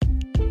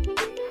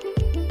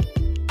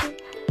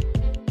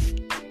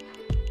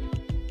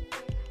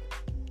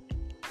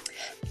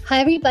Hi,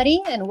 everybody,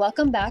 and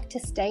welcome back to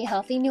Stay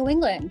Healthy New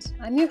England.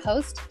 I'm your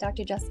host,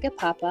 Dr. Jessica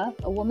Papa,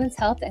 a women's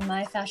health and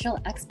myofascial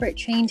expert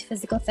trained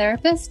physical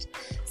therapist,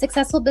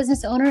 successful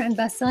business owner, and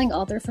best-selling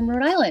author from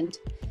Rhode Island.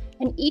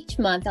 And each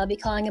month, I'll be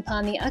calling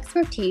upon the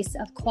expertise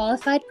of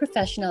qualified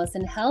professionals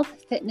in health,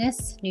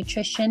 fitness,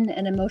 nutrition,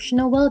 and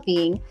emotional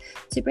well-being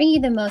to bring you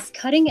the most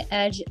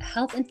cutting-edge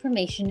health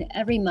information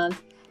every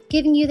month,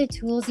 giving you the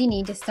tools you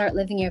need to start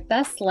living your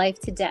best life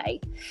today.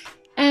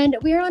 And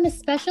we're on a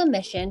special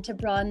mission to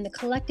broaden the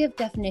collective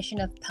definition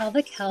of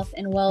pelvic health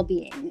and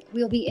well-being.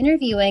 We'll be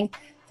interviewing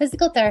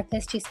physical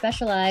therapists who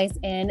specialize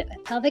in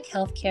pelvic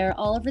health care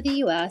all over the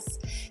U.S.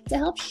 to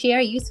help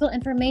share useful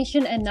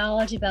information and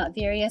knowledge about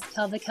various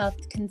pelvic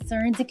health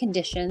concerns and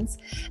conditions,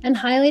 and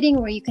highlighting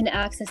where you can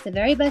access the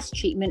very best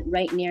treatment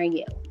right near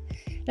you.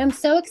 And I'm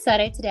so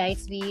excited today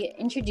to be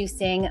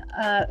introducing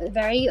a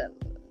very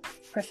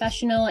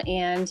professional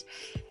and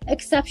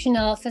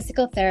exceptional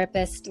physical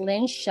therapist,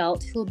 Lynn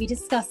Schelt, who will be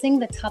discussing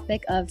the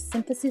topic of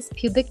symphysis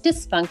pubic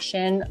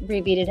dysfunction,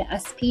 abbreviated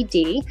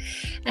SPD.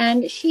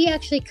 And she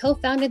actually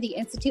co-founded the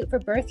Institute for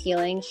Birth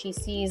Healing. She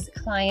sees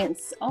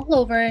clients all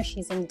over.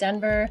 She's in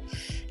Denver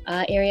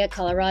area,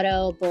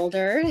 Colorado,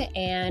 Boulder,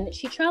 and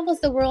she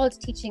travels the world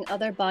teaching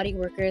other body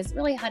workers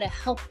really how to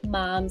help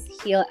moms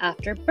heal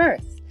after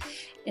birth.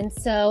 And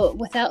so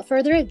without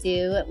further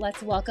ado,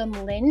 let's welcome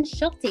Lynn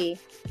Schulte.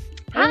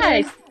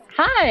 Hi.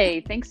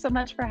 Hi. Thanks so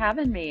much for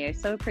having me. I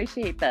so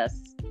appreciate this.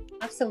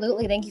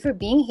 Absolutely. Thank you for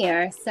being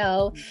here.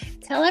 So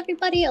tell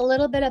everybody a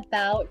little bit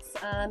about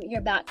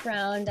your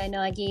background. I know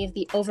I gave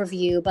the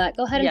overview, but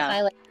go ahead and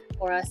highlight it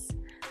for us.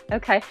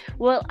 Okay.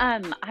 Well,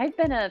 I've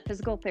been a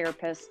physical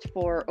therapist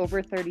for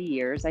over 30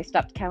 years. I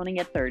stopped counting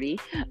at 30.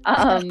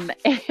 And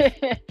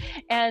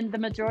the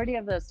majority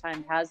of those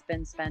time has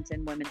been spent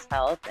in women's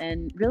health.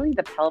 And really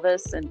the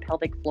pelvis and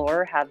pelvic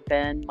floor have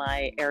been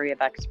my area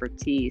of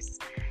expertise.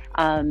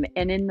 And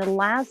in the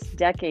last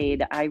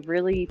decade, I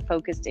really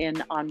focused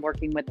in on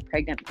working with the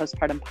pregnant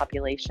postpartum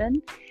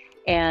population,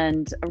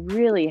 and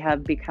really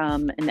have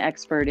become an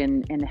expert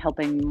in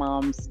helping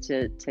moms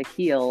to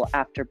heal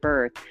after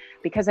birth,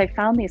 because I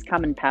found these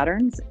common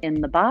patterns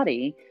in the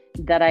body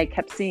that I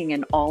kept seeing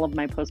in all of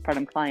my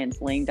postpartum clients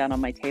laying down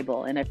on my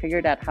table. And I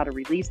figured out how to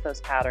release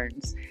those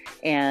patterns,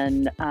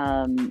 and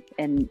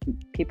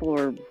people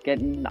were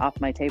getting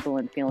off my table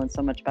and feeling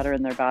so much better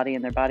in their body,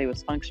 and their body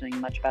was functioning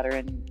much better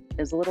in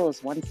as little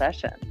as one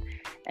session.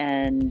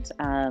 And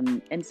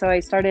so I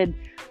started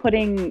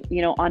putting,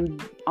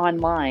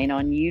 online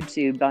on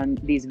YouTube, on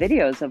these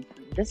videos of,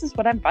 this is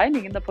what I'm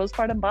finding in the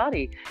postpartum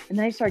body. And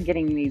then I started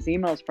getting these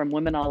emails from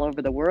women all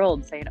over the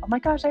world saying, oh my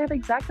gosh, I have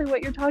exactly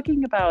what you're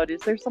talking about.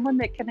 Is there someone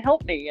that can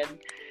help me? And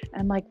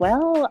I'm like,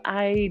 well,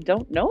 I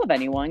don't know of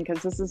anyone,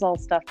 because this is all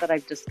stuff that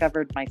I've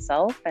discovered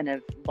myself and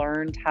have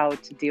learned how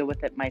to deal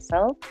with it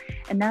myself.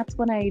 And that's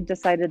when I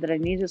decided that I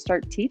needed to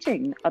start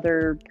teaching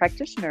other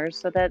practitioners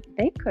so that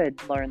they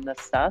could learn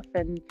this stuff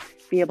and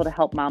be able to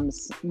help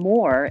moms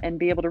more and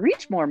be able to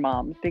reach more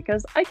moms,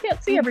 because I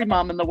can't see every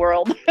mom in the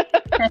world.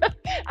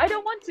 I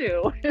don't want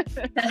to.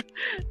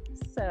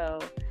 So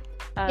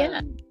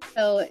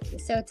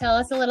tell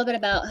us a little bit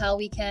about how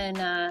we can,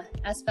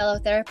 as fellow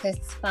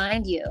therapists,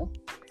 find your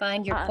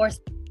course.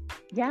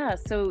 Yeah,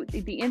 so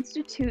the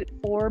Institute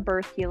for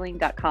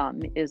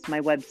Birthhealing.com is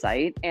my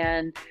website,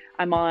 and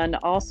I'm on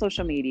all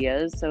social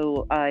media.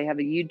 So I have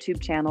a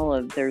YouTube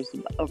channel there's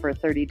over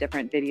 30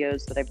 different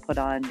videos that I put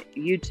on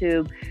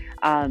YouTube,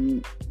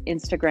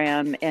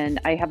 Instagram, and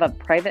I have a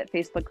private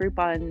Facebook group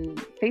on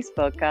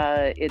Facebook.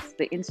 It's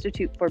the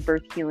Institute for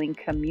Birth Healing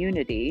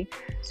Community.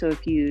 So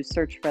if you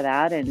search for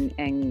that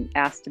and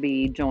ask to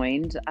be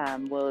joined,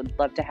 we'll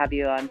love to have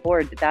you on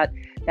board. That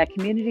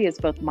community is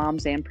both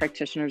moms and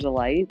practitioners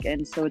alike.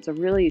 And so it's a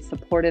really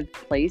supportive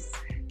place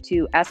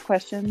to ask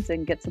questions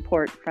and get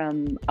support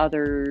from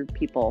other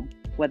people,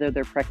 whether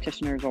they're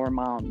practitioners or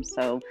moms.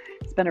 So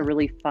it's been a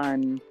really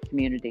fun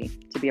community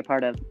to be a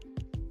part of.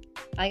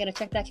 I got to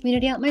check that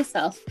community out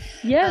myself.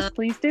 Yes,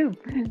 please do.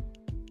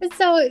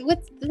 So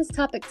with this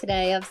topic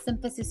today of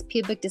symphysis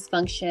pubic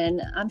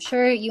dysfunction, I'm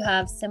sure you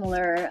have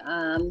similar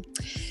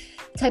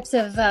types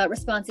of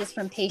responses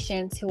from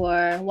patients who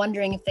are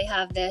wondering if they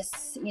have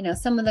this.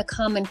 Some of the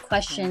common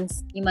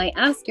questions you might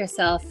ask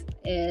yourself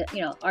is,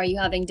 are you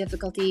having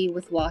difficulty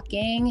with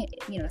walking?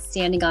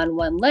 Standing on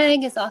one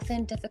leg is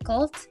often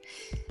difficult.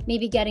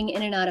 Maybe getting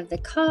in and out of the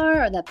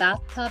car or the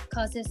bathtub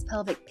causes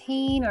pelvic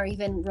pain, or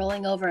even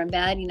rolling over in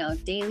bed,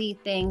 daily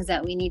things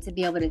that we need to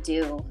be able to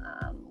do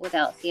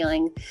without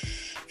feeling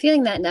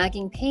that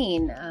nagging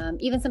pain.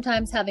 Even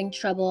sometimes having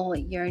trouble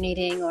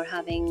urinating or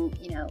having,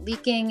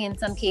 leaking in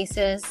some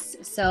cases.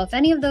 So if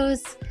any of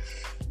those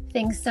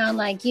things sound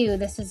like you,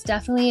 this is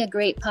definitely a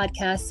great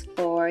podcast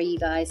for you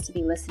guys to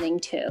be listening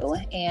to.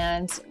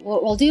 And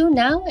what we'll do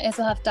now is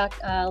we'll have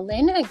Dr.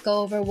 Lynn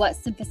go over what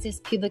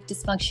symphysis pubic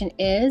dysfunction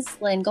is.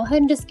 Lynn, go ahead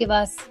and just give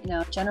us,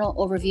 a general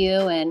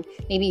overview, and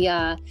maybe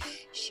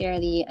share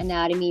the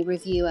anatomy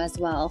review as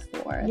well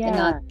for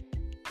the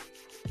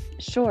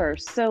Sure.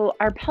 So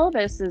our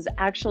pelvis is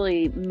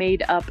actually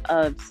made up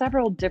of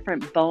several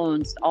different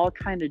bones, all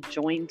kind of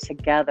joined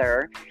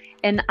together.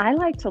 And I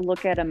like to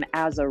look at them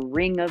as a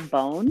ring of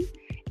bone.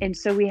 And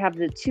so we have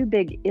the two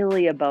big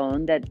ilia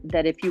bone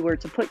that if you were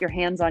to put your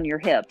hands on your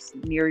hips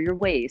near your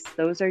waist,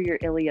 those are your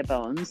ilia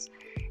bones.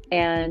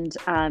 And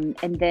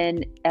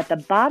then at the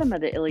bottom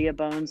of the ilia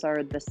bones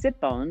are the sit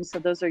bones. So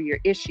those are your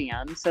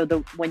ischium. So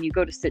when you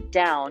go to sit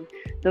down,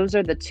 those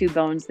are the two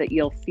bones that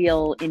you'll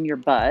feel in your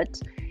butt.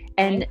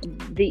 And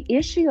the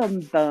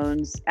ischium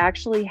bones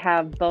actually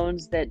have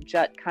bones that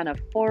jut kind of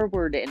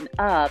forward and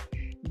up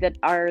that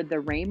are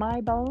the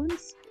rami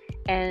bones.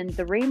 And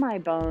the rami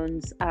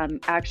bones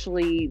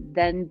actually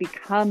then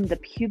become the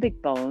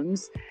pubic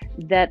bones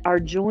that are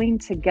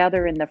joined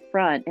together in the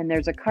front. And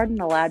there's a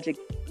cartilagic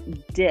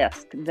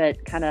disc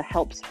that kind of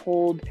helps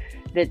hold,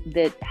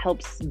 that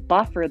helps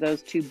buffer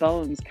those two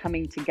bones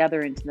coming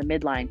together into the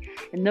midline.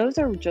 And those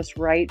are just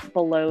right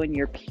below in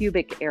your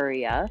pubic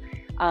area.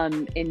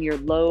 In your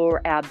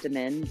lower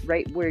abdomen,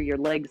 right where your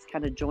legs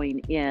kind of join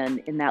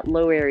in that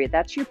low area,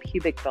 that's your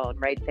pubic bone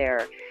right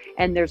there.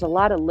 And there's a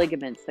lot of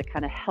ligaments that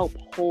kind of help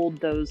hold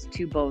those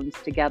two bones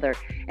together.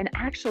 And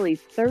actually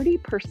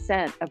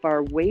 30% of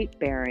our weight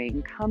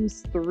bearing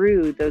comes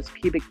through those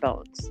pubic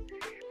bones.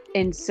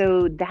 And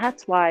so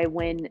that's why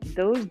when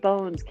those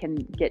bones can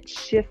get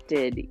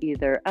shifted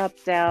either up,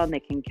 down, they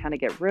can kind of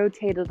get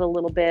rotated a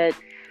little bit.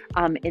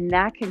 And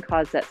that can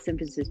cause that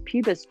symphysis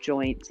pubis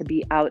joint to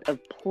be out of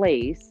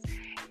place.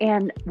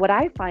 And what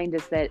I find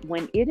is that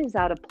when it is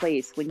out of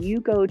place, when you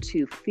go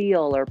to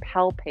feel or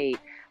palpate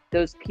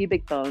those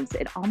pubic bones,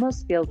 it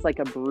almost feels like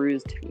a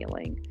bruised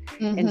feeling.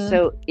 Mm-hmm. And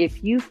so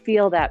if you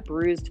feel that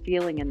bruised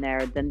feeling in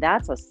there, then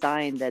that's a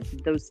sign that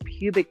those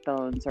pubic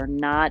bones are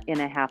not in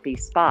a happy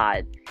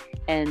spot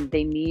and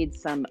they need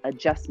some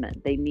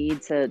adjustment. They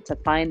need to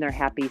find their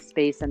happy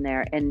space in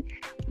there. And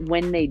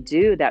when they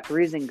do, that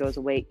bruising goes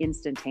away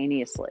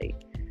instantaneously.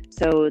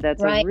 So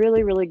that's a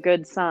really, really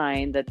good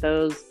sign that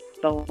those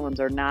bones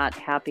are not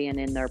happy and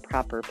in their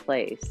proper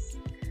place.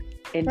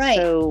 And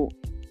so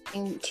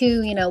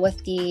too,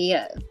 with the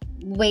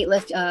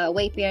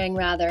weight bearing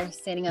rather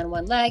standing on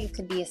one leg, it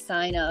could be a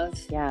sign of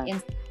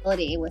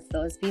instability with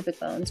those pubic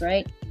bones,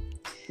 right?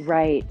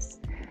 Right.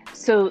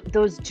 So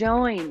those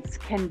joints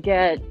can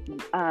get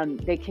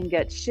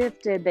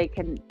shifted. They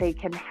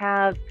can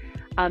have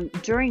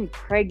during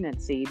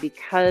pregnancy,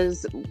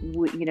 because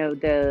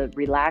the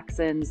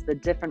relaxins, the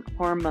different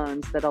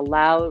hormones that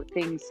allow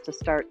things to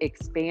start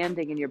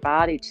expanding in your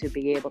body to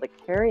be able to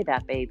carry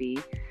that baby.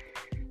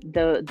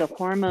 The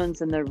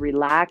hormones and the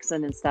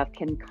relaxin and stuff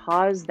can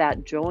cause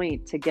that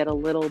joint to get a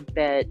little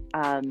bit,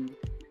 I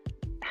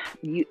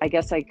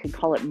guess I could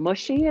call it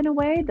mushy in a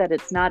way, that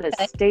it's not as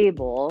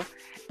stable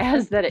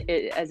as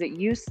it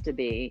used to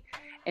be.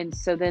 And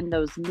so then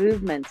those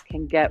movements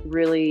can get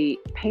really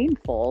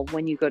painful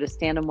when you go to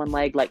stand on one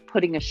leg, like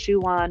putting a shoe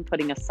on,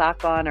 putting a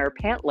sock on, or a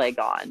pant leg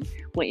on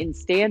in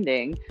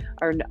standing,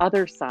 are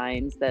other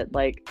signs that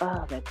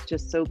that's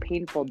just so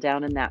painful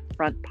down in that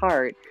front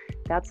part.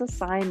 That's a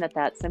sign that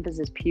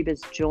symphysis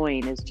pubis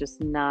joint is just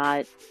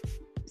not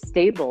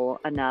stable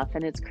enough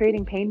and it's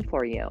creating pain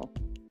for you.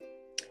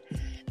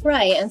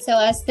 Right. And so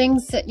as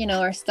things,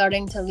 are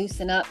starting to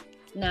loosen up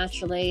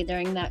naturally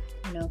during that,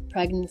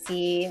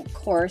 pregnancy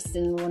course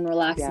and when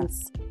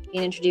relaxants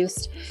being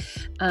introduced,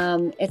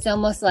 it's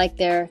almost like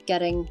they're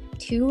getting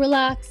too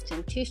relaxed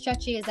and too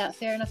stretchy. Is that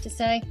fair enough to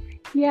say?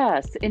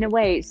 Yes, in a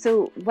way.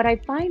 So what I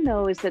find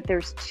though is that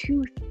there's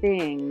two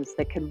things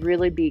that could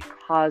really be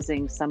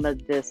causing some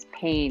of this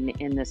pain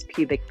in this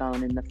pubic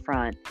bone in the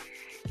front.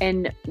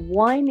 And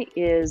one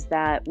is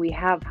that we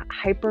have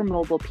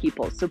hypermobile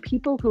people. So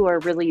people who are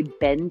really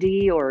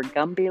bendy or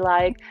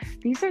Gumby-like,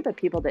 these are the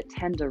people that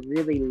tend to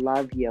really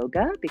love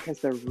yoga because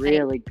they're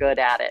really good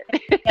at it.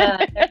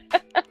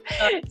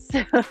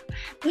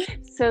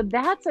 So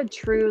that's a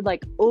true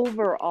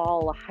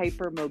overall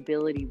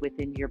hypermobility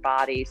within your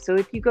body. So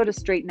if you go to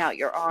straighten out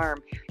your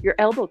arm, your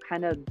elbow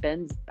kind of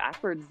bends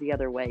backwards the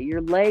other way.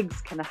 Your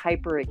legs kind of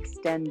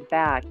hyperextend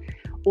back.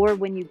 Or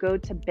when you go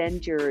to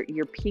bend your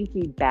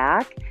pinky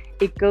back,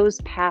 it goes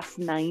past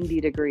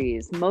 90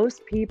 degrees.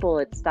 Most people,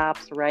 it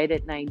stops right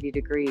at 90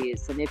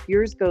 degrees. And if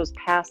yours goes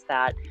past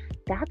that,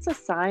 that's a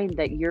sign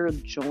that your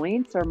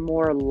joints are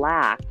more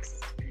lax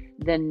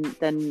than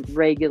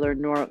regular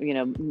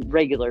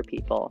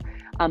people.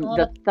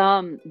 The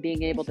thumb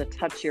being able to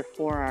touch your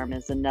forearm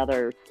is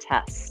another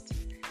test.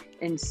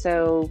 And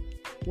so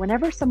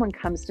whenever someone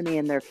comes to me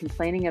and they're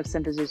complaining of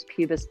symphysis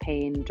pubis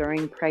pain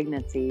during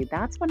pregnancy,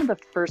 that's one of the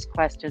first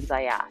questions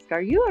I ask.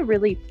 Are you a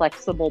really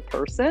flexible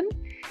person?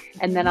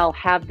 And then I'll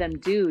have them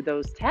do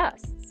those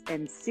tests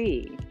and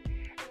see.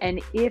 And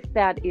if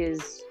that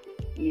is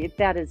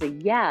a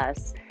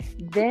yes,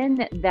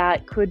 then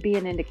that could be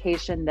an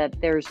indication that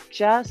there's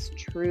just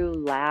true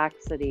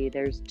laxity.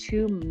 There's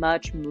too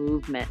much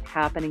movement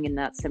happening in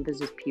that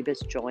symphysis pubis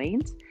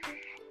joint.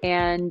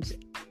 And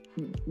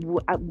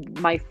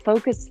my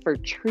focus for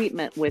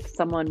treatment with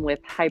someone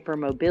with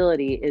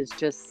hypermobility is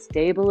just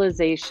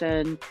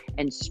stabilization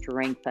and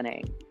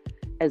strengthening.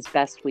 as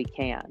best we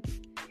can.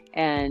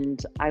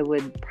 And I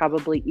would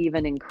probably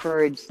even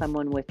encourage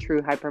someone with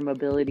true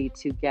hypermobility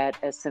to get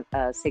a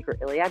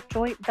sacroiliac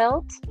joint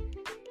belt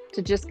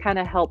to just kind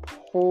of help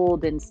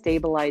hold and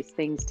stabilize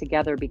things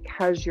together,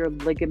 because your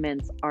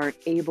ligaments aren't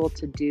able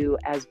to do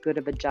as good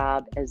of a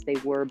job as they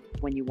were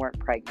when you weren't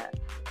pregnant.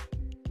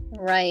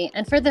 Right.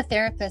 And for the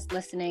therapist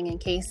listening, in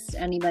case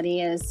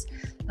anybody is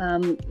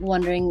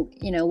wondering,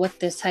 what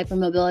this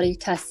hypermobility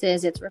test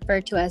is, it's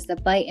referred to as the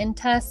Beighton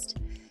test.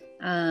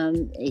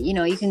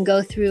 You can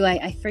go through,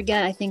 I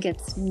forget, I think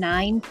it's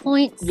 9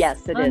 points.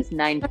 Yes, it is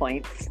 9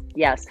 points.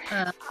 Yes.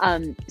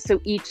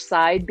 So each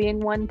side being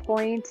 1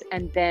 point,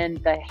 and then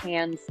the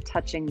hands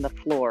touching the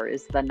floor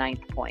is the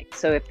 9th point.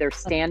 So if they're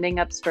standing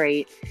up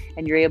straight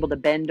and you're able to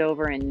bend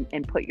over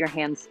and put your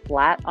hands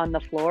flat on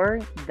the floor,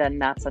 then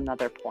that's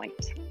another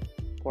point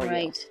for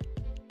you.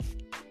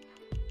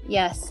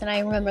 Yes. And I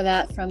remember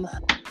that from,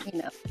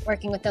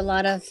 working with a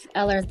lot of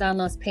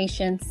Ehlers-Danlos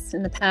patients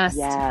in the past.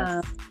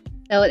 Yes.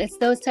 So it's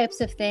those types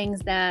of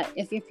things that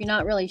if you're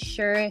not really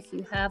sure if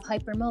you have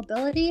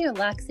hypermobility or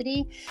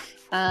laxity,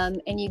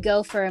 and you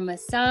go for a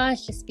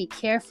massage, just be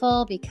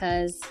careful,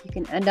 because you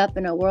can end up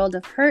in a world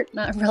of hurt,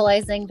 not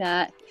realizing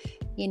that,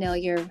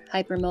 you're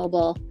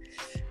hypermobile.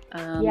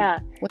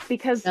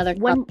 Because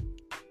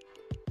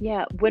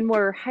when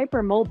we're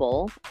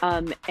hypermobile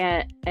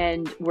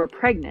and we're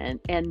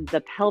pregnant and the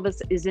pelvis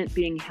isn't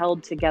being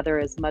held together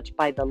as much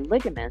by the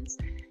ligaments,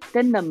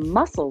 then the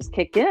muscles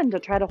kick in to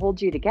try to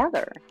hold you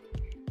together.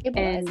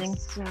 Stabilizing.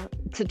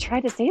 And to try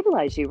to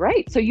stabilize you,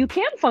 right? So you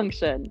can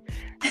function.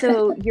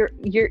 So your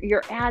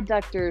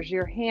adductors,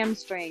 your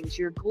hamstrings,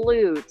 your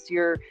glutes,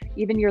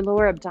 even your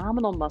lower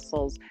abdominal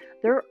muscles,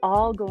 they're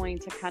all going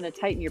to kind of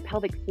tighten. Your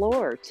pelvic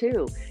floor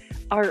too,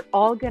 are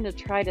all going to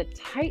try to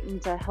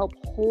tighten to help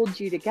hold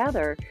you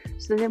together.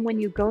 So then when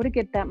you go to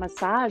get that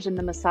massage and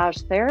the massage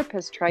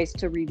therapist tries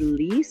to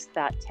release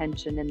that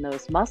tension in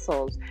those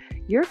muscles,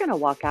 you're going to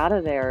walk out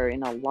of there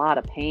in a lot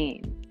of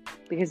pain,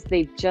 because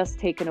they've just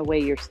taken away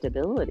your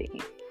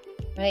stability.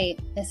 Right.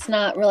 It's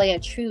not really a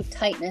true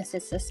tightness.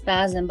 It's a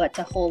spasm, but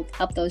to hold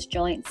up those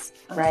joints.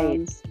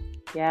 Right.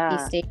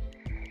 Yeah.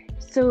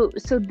 So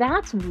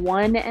that's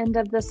one end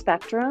of the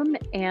spectrum.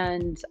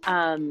 And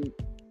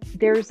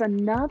there's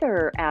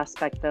another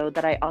aspect, though,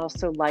 that I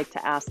also like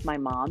to ask my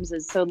moms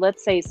is, so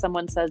let's say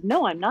someone says,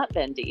 no, I'm not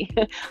bendy.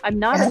 I'm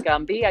not a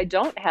Gumby. I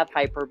don't have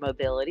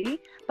hypermobility,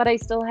 but I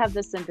still have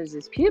the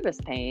symphysis pubis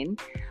pain.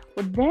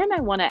 Well, then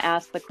I want to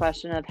ask the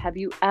question of, have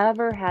you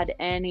ever had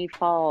any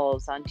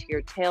falls onto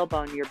your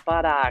tailbone, your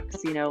buttocks,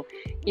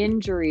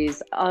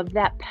 injuries of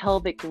that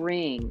pelvic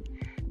ring?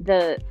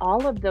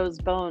 All of those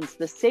bones,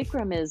 the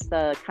sacrum is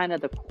the kind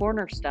of the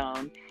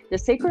cornerstone. The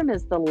sacrum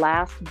is the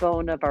last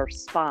bone of our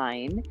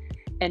spine,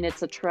 and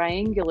it's a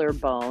triangular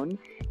bone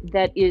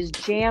that is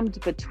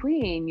jammed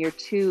between your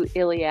two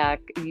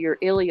your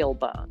iliac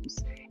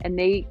bones, and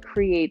they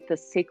create the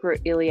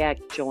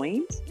sacroiliac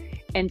joint.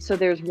 And so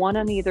there's one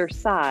on either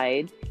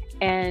side,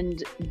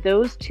 and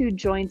those two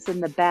joints in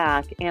the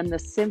back and the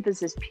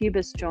symphysis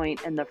pubis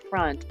joint in the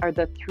front are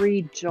the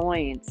 3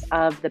 joints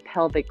of the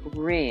pelvic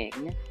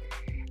ring.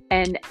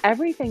 And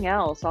everything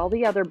else, all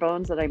the other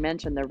bones that I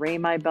mentioned, the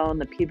rami bone,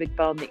 the pubic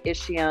bone, the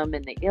ischium,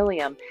 and the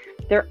ilium,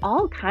 they're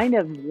all kind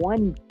of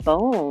one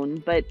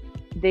bone, but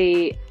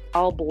they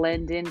all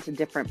blend into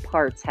different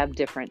parts, have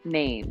different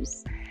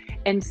names.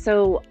 And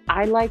so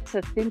I like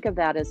to think of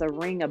that as a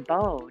ring of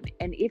bone.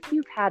 And if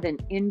you've had an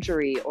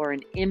injury or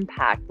an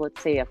impact,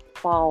 let's say a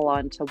fall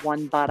onto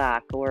one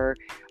buttock or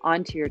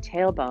onto your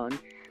tailbone,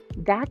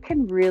 that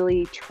can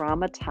really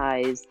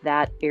traumatize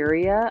that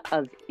area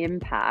of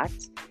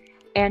impact.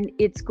 And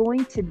it's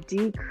going to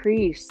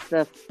decrease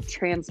the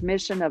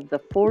transmission of the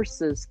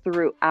forces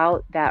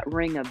throughout that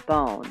ring of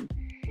bone.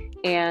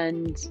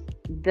 And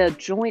the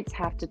joints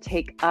have to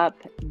take up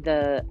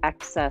the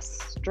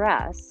excess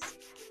stress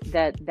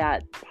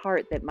that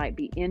part that might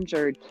be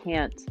injured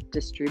can't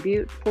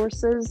distribute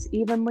forces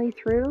evenly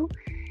through.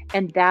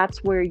 And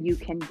that's where you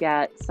can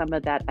get some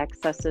of that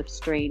excessive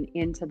strain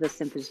into the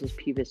symphysis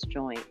pubis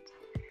joint.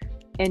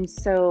 And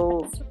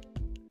so...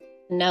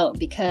 No,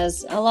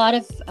 because a lot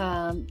of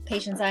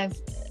patients I've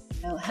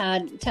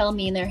had tell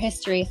me in their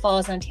history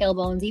falls on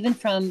tailbones, even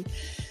from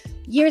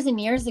years and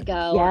years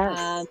ago.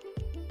 Yes.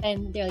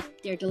 And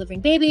they're delivering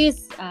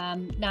babies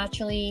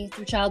naturally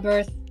through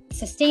childbirth,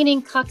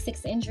 sustaining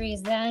coccyx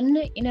injuries then,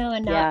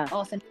 and not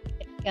often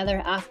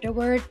together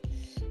afterward.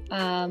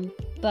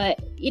 But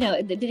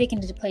they can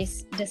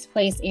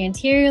displace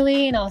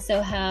anteriorly and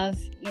also have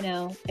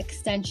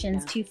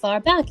extensions too far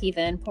back,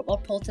 even or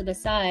pull to the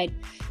side,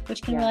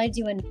 which can really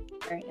do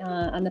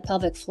on the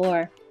pelvic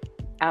floor.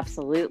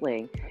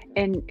 Absolutely.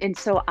 And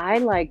so I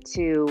like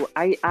to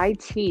I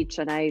teach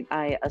and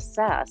I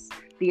assess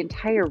the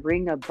entire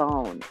ring of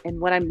bone, and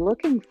what I'm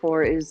looking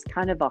for is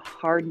kind of a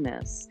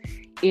hardness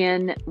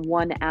in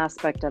one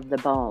aspect of the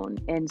bone.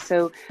 And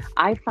so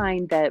I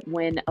find that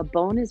when a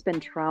bone has been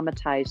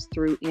traumatized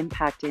through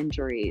impact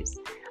injuries,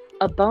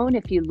 a bone,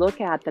 if you look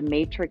at the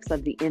matrix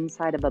of the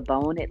inside of a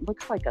bone, it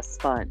looks like a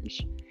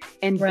sponge.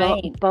 And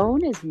Right.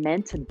 bone is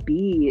meant to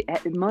be,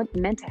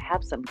 meant to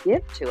have some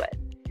give to it.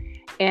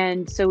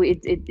 And so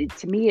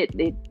to me,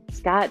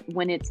 it's got,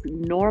 when it's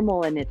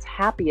normal and it's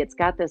happy, it's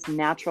got this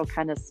natural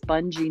kind of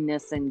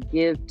sponginess and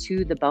give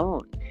to the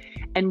bone.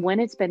 And when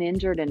it's been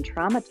injured and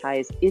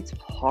traumatized, it's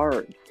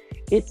hard.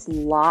 It's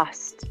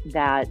lost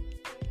that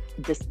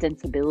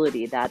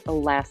distensibility, that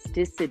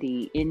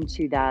elasticity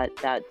into that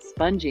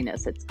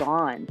sponginess. It's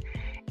gone.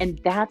 And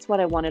that's what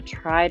I want to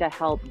try to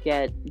help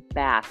get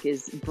back,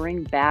 is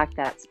bring back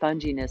that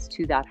sponginess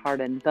to that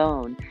hardened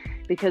bone,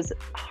 because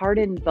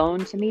hardened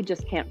bone to me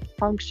just can't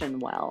function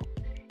well,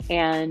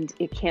 and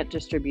it can't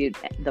distribute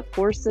the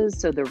forces.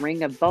 So the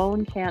ring of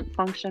bone can't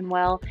function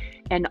well,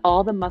 and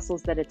all the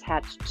muscles that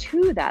attach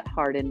to that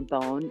hardened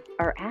bone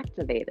are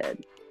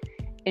activated.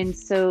 And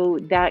so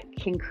that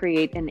can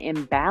create an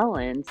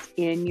imbalance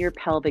in your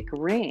pelvic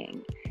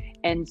ring.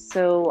 And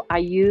so I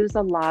use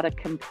a lot of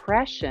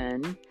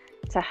compression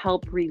to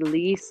help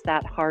release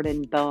that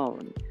hardened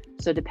bone.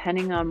 So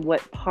depending on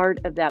what part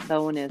of that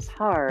bone is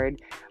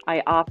hard,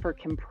 I offer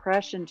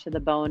compression to the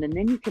bone, and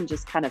then you can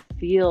just kind of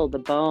feel the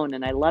bone.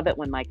 And I love it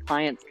when my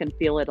clients can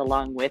feel it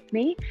along with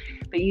me,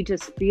 but you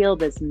just feel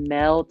this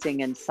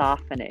melting and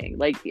softening.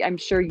 Like, I'm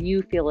sure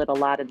you feel it a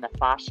lot in the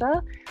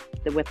fascia,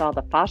 with all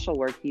the fascial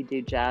work you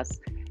do, Jess.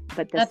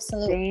 But the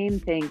Absolutely. same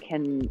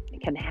thing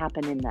can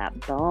happen in that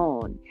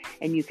bone,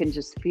 and you can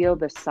just feel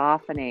the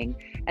softening,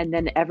 and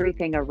then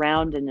everything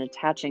around and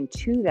attaching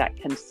to that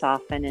can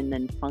soften and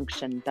then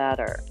function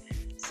better.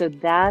 So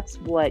that's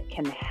what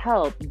can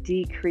help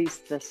decrease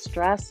the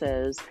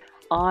stresses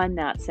on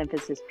that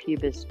symphysis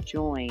pubis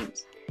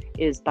joint,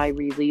 is by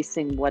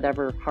releasing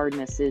whatever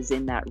hardness is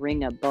in that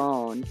ring of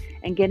bone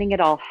and getting it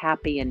all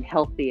happy and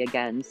healthy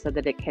again, so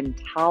that it can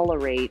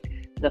tolerate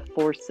the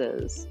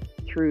forces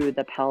through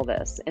the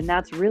pelvis. And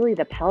that's really,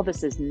 the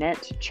pelvis is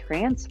meant to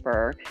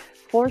transfer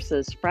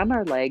forces from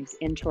our legs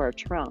into our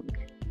trunk.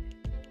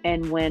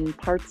 And when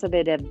parts of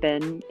it have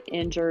been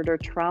injured or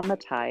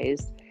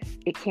traumatized,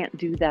 it can't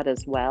do that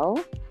as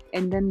well.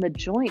 And then the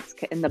joints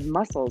and the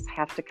muscles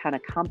have to kind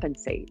of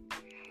compensate.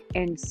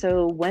 And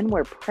so when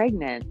we're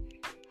pregnant,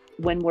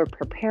 when we're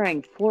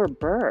preparing for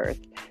birth,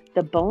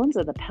 the bones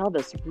of the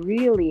pelvis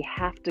really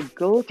have to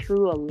go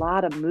through a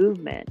lot of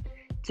movement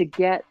to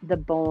get the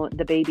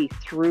baby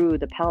through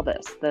the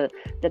pelvis. The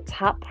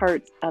top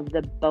parts of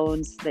the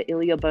bones, the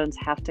iliobones,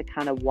 have to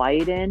kind of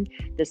widen.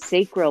 The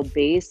sacral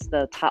base,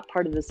 the top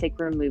part of the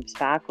sacrum, moves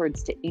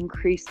backwards to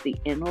increase the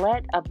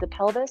inlet of the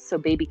pelvis so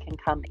baby can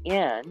come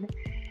in.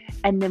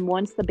 And then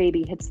once the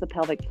baby hits the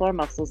pelvic floor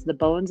muscles, the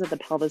bones of the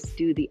pelvis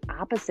do the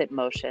opposite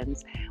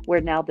motions,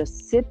 where now the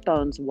sit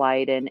bones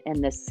widen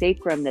and the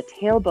sacrum, the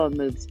tailbone,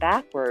 moves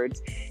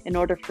backwards in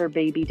order for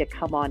baby to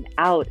come on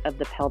out of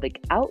the pelvic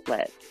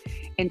outlet.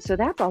 And so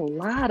that's a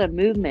lot of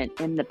movement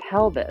in the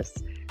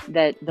pelvis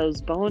that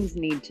those bones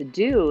need to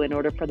do in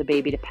order for the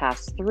baby to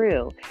pass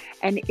through.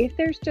 And if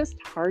there's just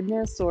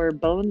hardness, or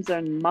bones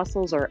and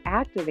muscles are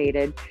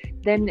activated,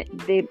 then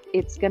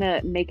it's going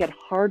to make it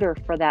harder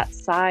for that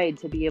side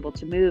to be able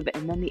to move.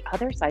 And then the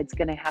other side's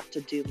going to have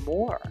to do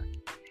more.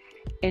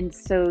 And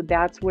so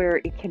that's where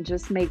it can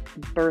just make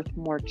birth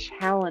more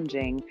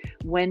challenging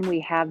when we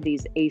have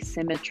these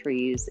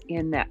asymmetries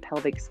in that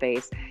pelvic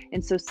space.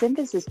 And so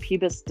symphysis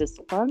pubis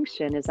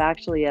dysfunction is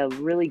actually a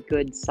really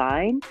good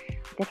sign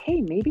that, hey,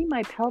 maybe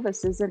my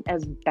pelvis isn't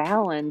as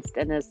balanced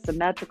and as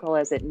symmetrical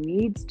as it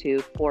needs to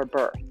for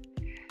birth.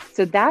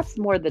 So that's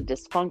more the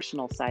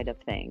dysfunctional side of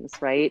things,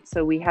 right?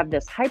 So we have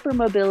this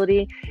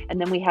hypermobility,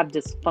 and then we have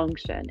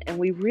dysfunction. And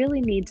we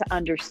really need to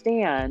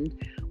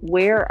understand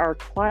where our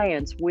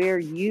clients, where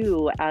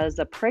you as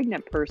a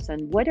pregnant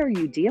person, what are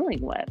you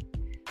dealing with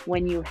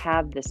when you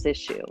have this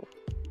issue,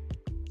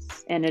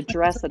 and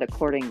address it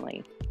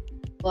accordingly.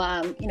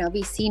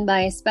 Be seen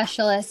by a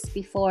specialist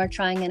before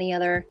trying any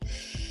other,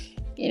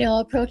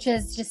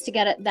 approaches, just to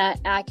get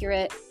that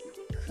accurate,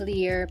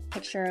 clear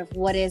picture of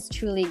what is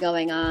truly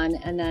going on,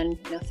 and then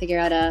figure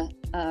out a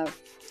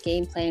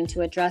game plan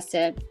to address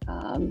it.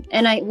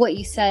 And what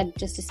you said,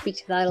 just to speak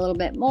to that a little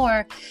bit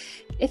more,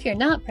 if you're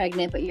not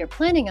pregnant but you're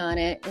planning on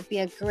it, it'd be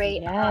a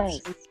great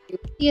option to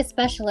see a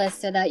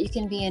specialist so that you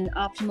can be in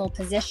optimal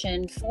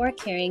position for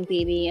carrying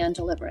baby and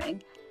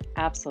delivering.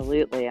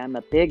 Absolutely. I'm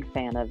a big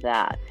fan of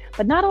that.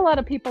 But not a lot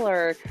of people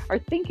are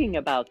thinking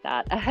about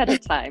that ahead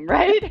of time,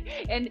 right?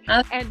 And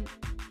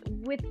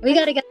we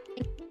got to get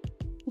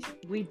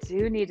we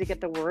do need to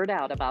get the word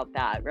out about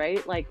that,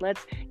 right? Like,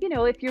 let's,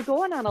 if you're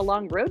going on a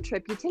long road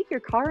trip, you take your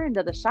car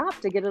into the shop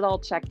to get it all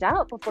checked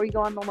out before you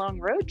go on the long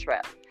road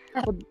trip.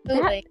 Well,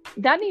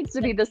 that needs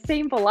to be the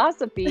same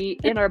philosophy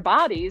in our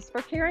bodies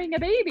for carrying a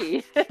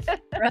baby.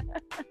 Right.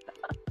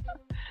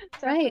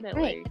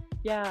 Definitely.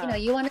 Yeah.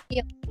 You want to be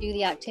able to do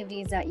the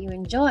activities that you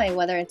enjoy,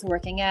 whether it's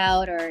working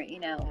out or,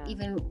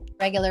 even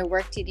regular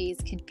work duties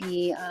could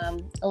be a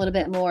little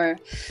bit more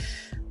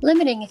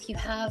limiting if you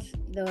have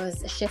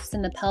those shifts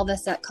in the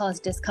pelvis that cause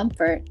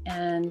discomfort.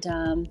 And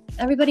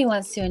everybody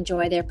wants to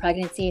enjoy their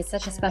pregnancy. It's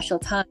such a special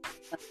time.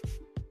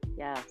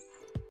 Yes,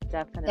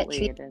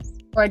 definitely it is.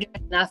 Or during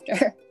and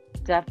after.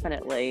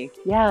 Definitely.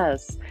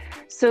 Yes.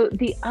 So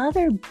the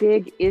other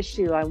big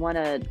issue I want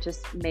to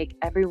just make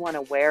everyone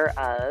aware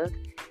of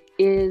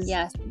is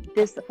Yes.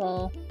 this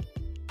Multiple.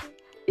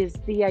 is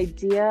the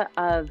idea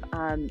of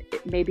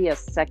maybe a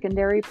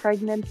secondary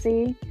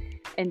pregnancy.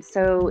 And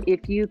so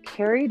if you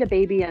carried a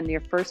baby in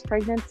your first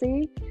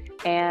pregnancy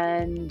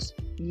and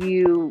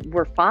you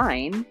were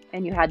fine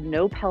and you had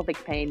no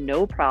pelvic pain,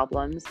 no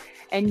problems,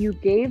 and you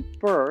gave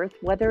birth,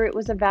 whether it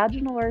was a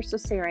vaginal or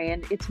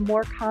cesarean, it's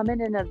more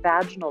common in a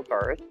vaginal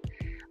birth,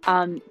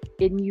 and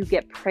you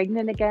get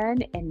pregnant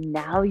again and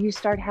now you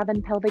start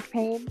having pelvic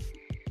pain,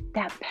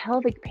 that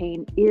pelvic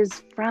pain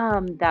is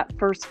from that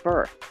first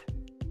birth.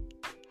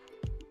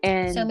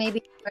 And So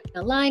maybe you were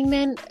in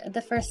alignment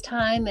the first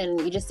time and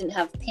you just didn't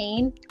have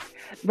pain.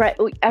 right,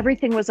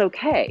 everything was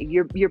okay.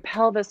 Your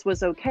pelvis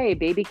was okay.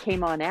 Baby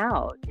came on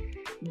out.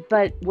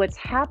 But what's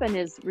happened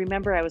is,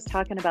 remember I was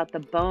talking about the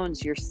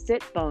bones, your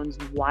sit bones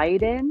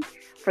widen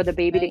for the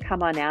baby to Right.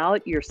 come on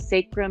out. Your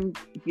sacrum,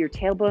 your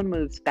tailbone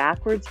moves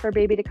backwards for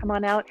baby to come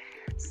on out.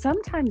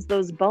 Sometimes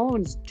those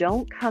bones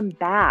don't come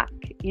back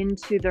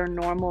into their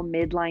normal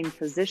midline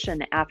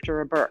position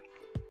after a birth.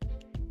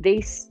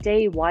 They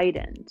stay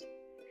widened.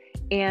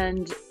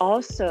 And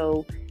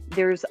also,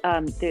 there's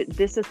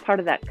this is part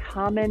of that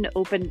common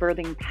open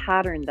birthing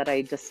pattern that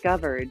I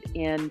discovered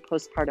in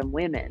postpartum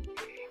women,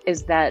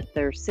 is that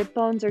their sit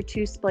bones are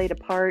too splayed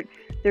apart.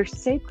 Their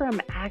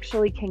sacrum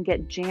actually can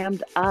get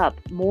jammed up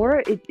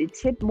more.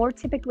 It more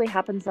typically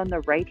happens on the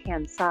right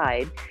hand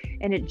side,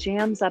 and it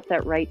jams up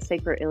that right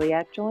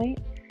sacroiliac joint,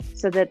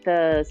 so that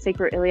the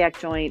sacroiliac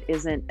joint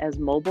isn't as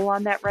mobile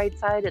on that right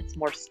side. It's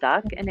more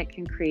stuck, and it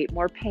can create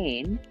more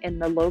pain in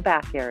the low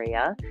back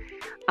area.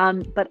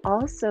 But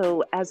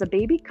also, as a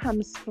baby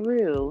comes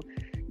through,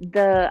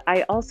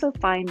 I also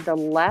find the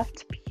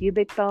left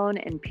pubic bone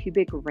and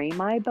pubic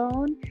rami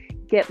bone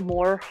get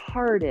more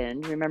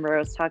hardened. Remember, I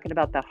was talking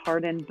about the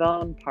hardened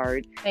bone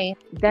part, Right.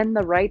 than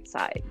the right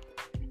side.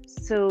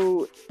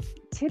 So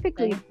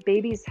typically, Right.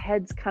 babies'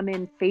 heads come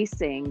in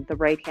facing the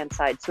right-hand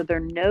side. So their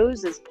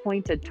nose is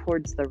pointed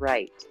towards the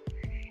right.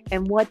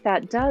 And what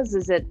that does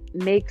is it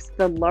makes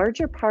the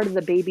larger part of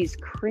the baby's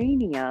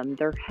cranium,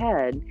 their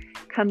head,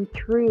 come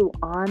through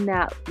on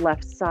that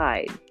left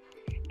side.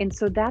 And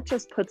so that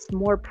just puts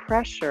more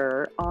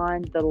pressure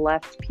on the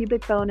left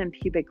pubic bone and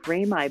pubic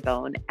rami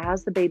bone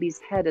as the baby's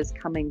head is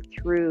coming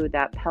through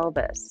that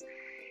pelvis.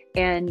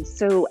 And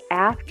so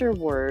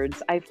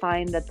afterwards, I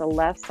find that the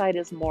left side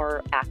is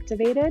more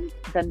activated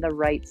than the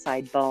right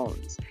side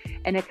bones.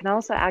 And it can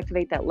also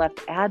activate that left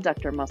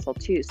adductor muscle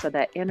too. So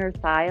that inner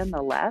thigh on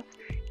the left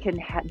can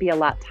be a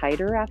lot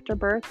tighter after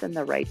birth than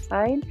the right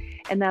side.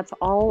 And that's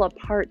all a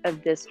part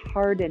of this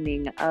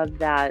hardening of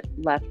that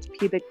left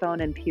pubic bone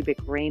and pubic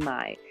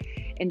rami.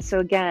 And so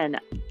again,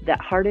 that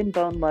hardened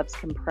bone loves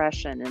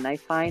compression. And I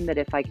find that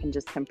if I can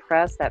just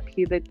compress that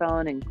pubic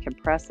bone and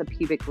compress the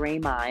pubic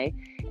rami,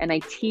 and I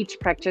teach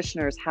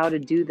practitioners how to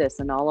do this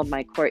in all of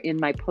my in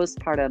my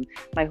postpartum,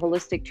 my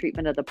holistic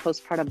treatment of the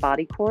postpartum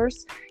body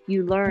course,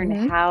 you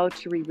learn how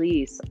to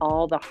release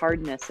all the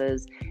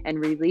hardnesses and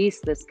release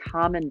this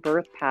common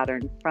birth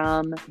pattern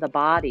from the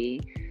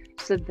body,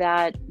 so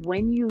that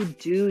when you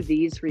do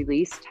these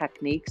release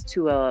techniques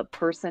to a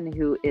person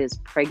who is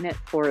pregnant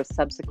for a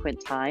subsequent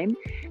time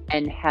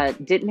and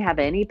didn't have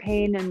any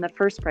pain in the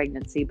first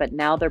pregnancy, but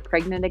now they're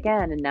pregnant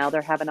again and now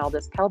they're having all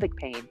this pelvic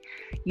pain,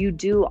 you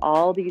do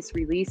all these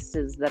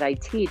releases that I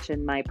teach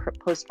in my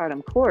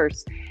postpartum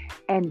course,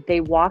 and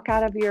they walk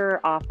out of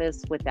your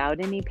office without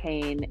any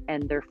pain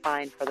and they're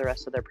fine for the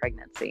rest of their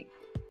pregnancy.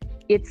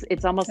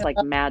 It's almost like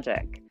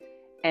magic.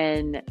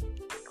 And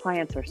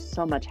clients are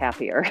so much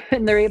happier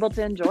and they're able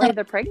to enjoy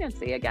their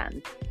pregnancy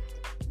again.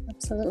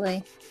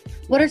 Absolutely.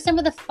 What are some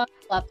of the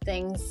follow-up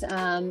things,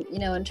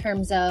 in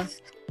terms of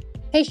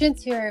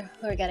patients who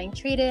are getting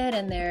treated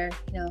and they're,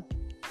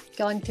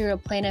 going through a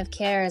plan of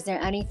care? Is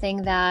there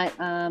anything that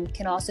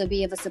can also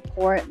be of a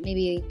support,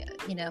 maybe,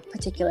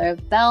 particular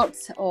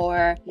belt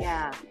or,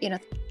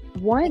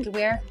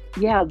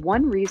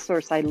 one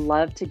resource I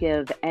love to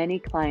give any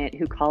client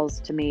who calls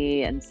to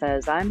me and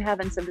says, I'm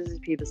having symphysis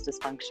pubis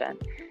dysfunction.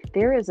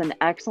 There is an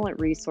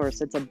excellent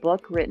resource. It's a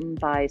book written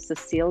by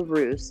Cecile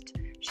Roost.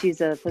 She's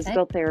a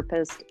physical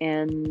therapist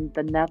in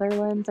the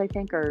Netherlands, I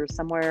think, or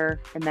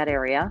somewhere in that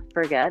area,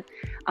 forget.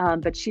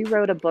 But she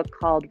wrote a book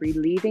called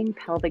Relieving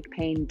Pelvic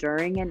Pain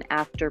During and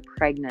After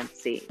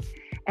Pregnancy.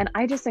 And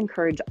I just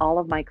encourage all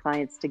of my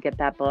clients to get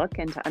that book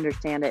and to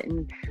understand it.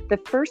 And the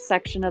first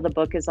section of the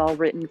book is all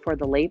written for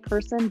the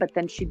layperson, but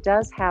then she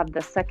does have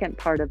the second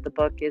part of the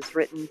book is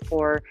written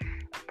for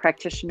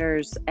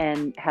practitioners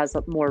and has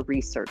more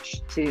research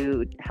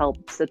to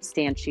help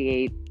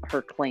substantiate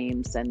her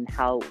claims and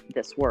how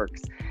this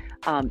works.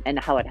 And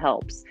how it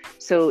helps.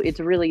 So it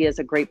really is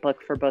a great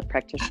book for both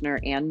practitioner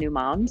and new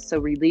moms. So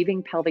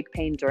Relieving Pelvic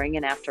Pain During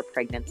and After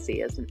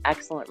Pregnancy is an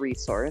excellent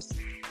resource.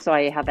 So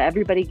I have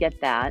everybody get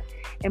that.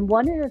 And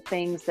one of the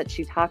things that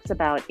she talks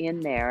about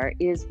in there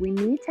is we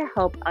need to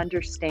help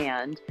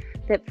understand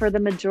that for the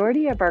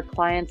majority of our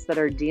clients that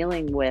are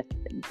dealing with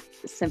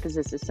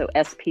symphysis, so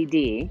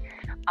SPD,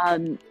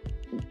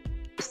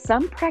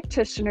 some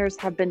practitioners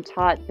have been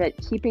taught that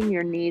keeping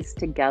your knees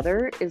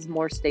together is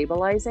more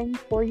stabilizing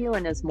for you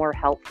and is more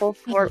helpful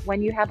for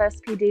when you have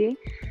SPD.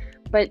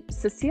 But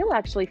Cecile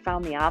actually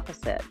found the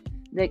opposite,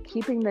 that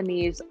keeping the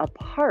knees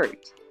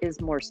apart is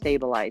more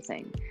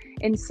stabilizing.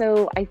 And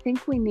so I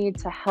think we need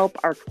to help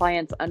our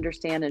clients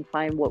understand and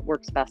find what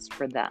works best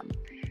for them.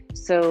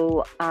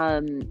 So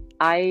when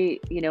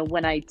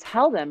I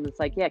tell them, it's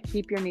like, yeah,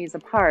 keep your knees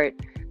apart,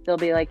 they'll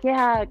be like,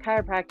 yeah, a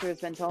chiropractor has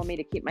been telling me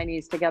to keep my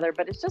knees together,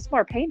 but it's just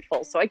more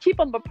painful, so I keep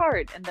them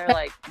apart. And they're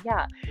like,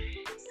 yeah.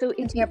 So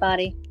into your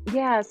body.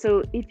 Yeah.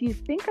 So if you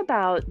think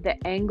about the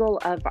angle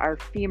of our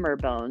femur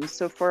bones,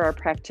 so for our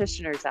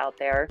practitioners out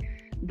there,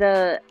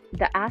 the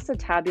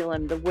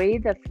acetabulum, the way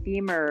the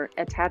femur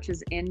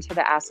attaches into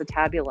the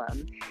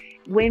acetabulum,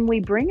 when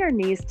we bring our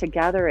knees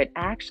together, it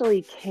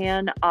actually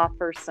can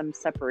offer some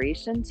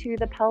separation to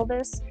the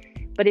pelvis.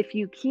 But if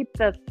you keep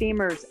the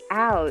femurs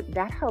out,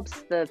 that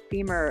helps the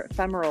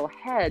femoral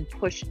head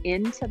push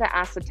into the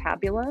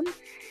acetabulum,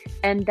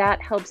 and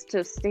that helps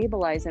to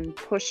stabilize and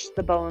push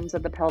the bones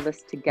of the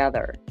pelvis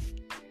together.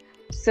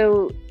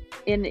 So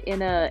in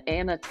an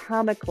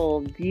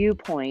anatomical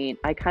viewpoint,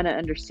 I kind of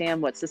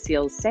understand what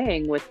Cecile's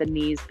saying with the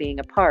knees being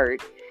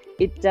apart.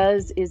 It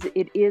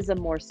is a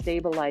more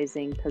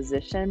stabilizing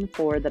position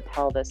for the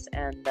pelvis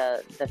and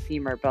the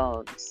femur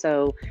bones.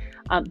 So,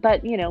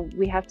 but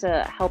we have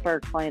to help our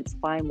clients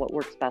find what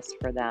works best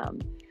for them.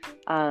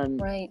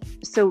 Right.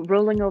 So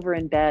rolling over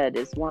in bed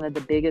is one of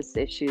the biggest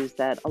issues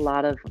that a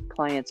lot of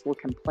clients will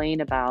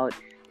complain about,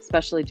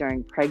 especially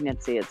during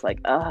pregnancy. It's like,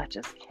 it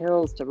just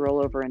kills to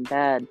roll over in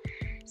bed.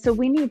 So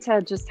we need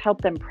to just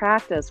help them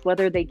practice,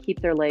 whether they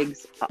keep their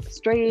legs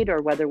straight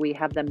or whether we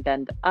have them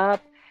bend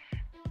up.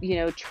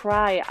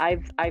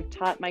 I've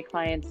taught my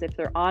clients, if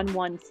they're on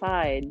one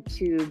side,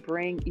 to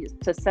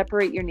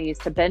separate your knees,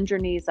 to bend your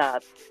knees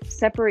up,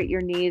 separate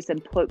your knees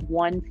and put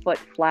one foot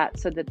flat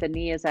so that the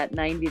knee is at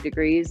 90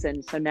 degrees.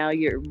 And so now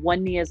your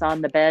one knee is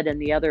on the bed and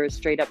the other is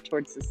straight up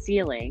towards the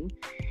ceiling.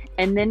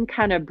 And then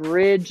kind of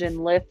bridge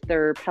and lift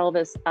their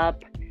pelvis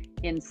up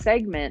in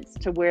segments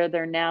to where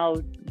they're now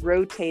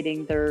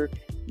rotating. Their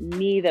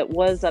knee that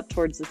was up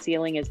towards the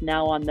ceiling is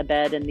now on the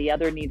bed, and the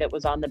other knee that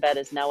was on the bed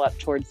is now up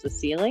towards the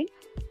ceiling.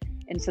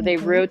 And so they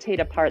rotate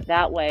apart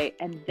that way,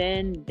 and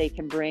then they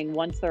can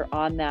once they're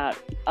on that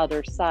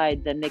other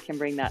side, then they can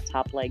bring that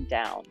top leg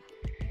down.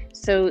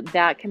 So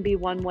that can be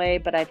one way,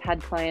 but I've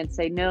had clients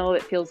say, no,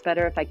 it feels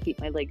better if I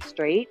keep my legs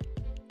straight.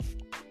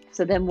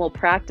 So then we'll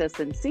practice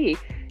and see,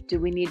 do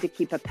we need to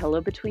keep a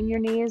pillow between your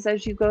knees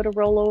as you go to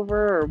roll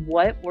over, or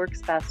what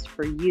works best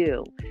for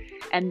you?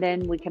 And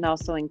then we can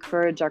also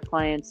encourage our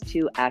clients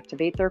to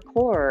activate their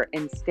core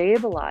and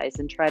stabilize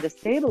and try to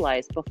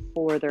stabilize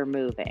before they're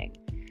moving.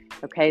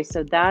 Okay,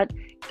 so that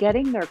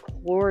getting their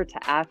core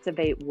to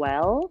activate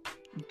well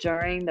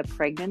during the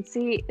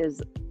pregnancy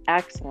is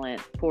excellent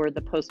for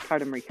the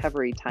postpartum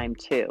recovery time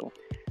too.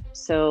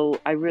 So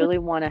I really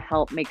want to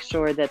help make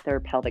sure that their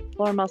pelvic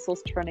floor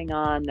muscle's turning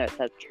on, that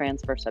the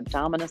transverse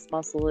abdominis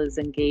muscle is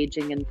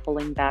engaging and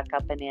pulling back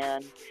up and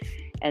in,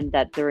 and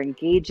that they're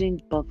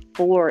engaging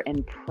before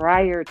and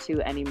prior to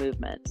any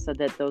movement so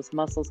that those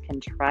muscles can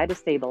try to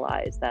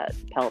stabilize that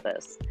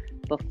pelvis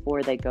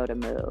before they go to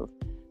move.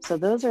 So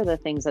those are the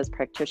things as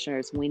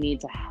practitioners we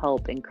need to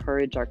help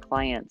encourage our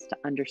clients to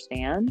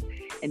understand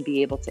and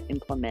be able to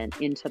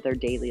implement into their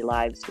daily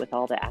lives with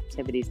all the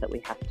activities that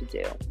we have to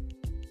do.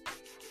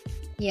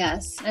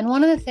 Yes. And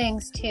one of the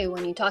things too,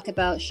 when you talk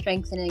about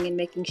strengthening and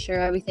making sure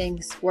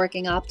everything's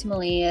working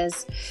optimally,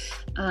 is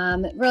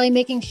really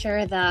making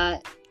sure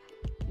that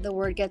the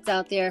word gets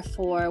out there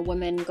for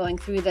women going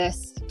through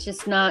this,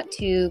 just not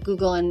to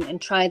Google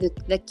and try the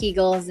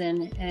Kegels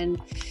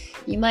and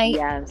you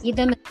might need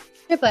them,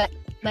 but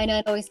might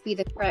not always be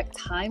the correct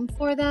time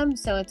for them.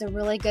 So it's a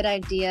really good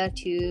idea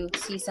to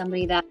see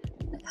somebody that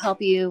can help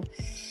you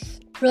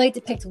really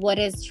depict what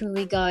is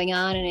truly going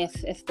on and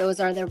if those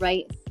are the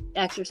right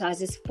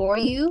exercises for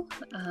you.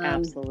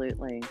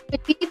 Absolutely.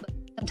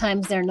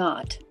 Sometimes they're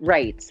not.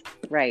 Right.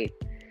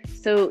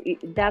 So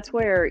that's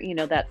where,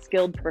 that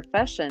skilled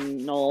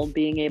professional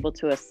being able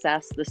to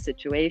assess the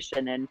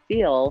situation and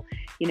feel,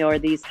 are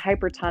these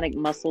hypertonic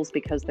muscles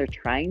because they're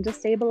trying to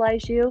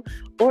stabilize you,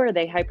 or are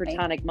they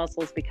hypertonic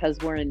muscles because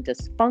we're in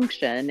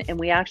dysfunction and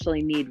we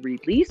actually need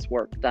release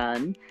work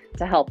done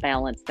to help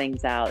balance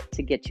things out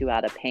to get you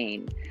out of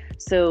pain?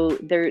 So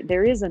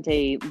there isn't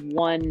a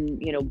one,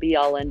 be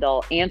all end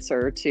all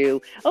answer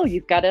to, oh,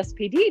 you've got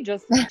SPD,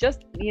 just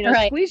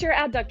right. Squeeze your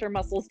adductor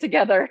muscles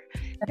together.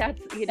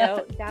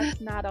 That's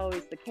not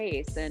always the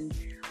case. And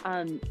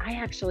I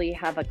actually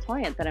have a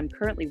client that I'm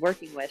currently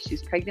working with.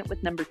 She's pregnant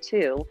with number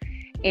 2,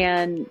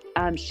 and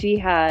she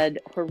had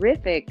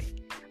horrific,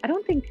 I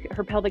don't think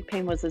her pelvic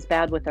pain was as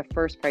bad with the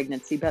first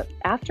pregnancy, but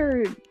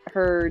after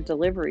her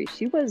delivery,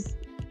 she was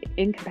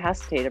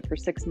incapacitated for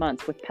 6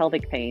 months with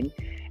pelvic pain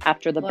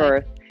after the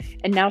birth.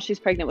 And now she's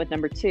pregnant with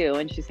number 2,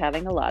 and she's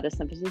having a lot of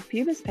symphysis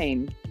pubis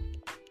pain.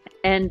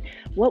 And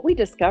what we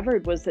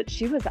discovered was that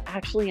she was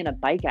actually in a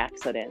bike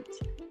accident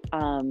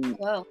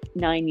Wow.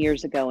 9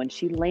 years ago, and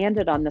she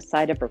landed on the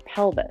side of her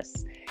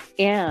pelvis,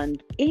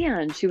 and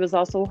she was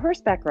also a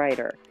horseback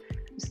rider.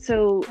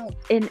 So, Oh,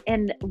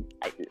 and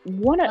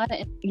one a of lot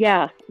of,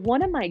 yeah,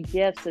 one of my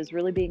gifts is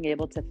really being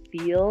able to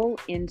feel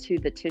into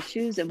the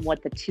tissues and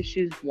what the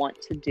tissues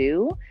want to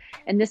do.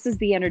 And this is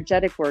the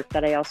energetic work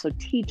that I also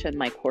teach in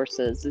my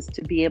courses, is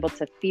to be able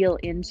to feel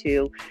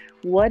into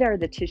what are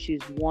the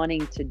tissues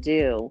wanting to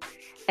do.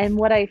 And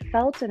what I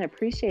felt and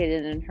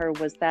appreciated in her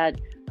was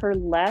that her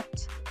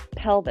left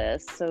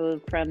pelvis, so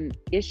from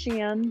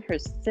ischium, her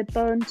sit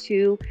bone,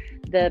 to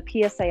the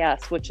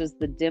PSAS, which is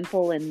the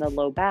dimple in the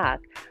low back,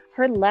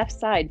 her left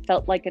side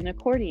felt like an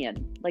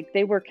accordion, like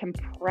they were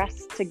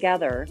compressed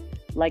together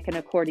like an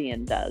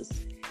accordion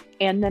does.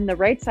 And then the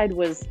right side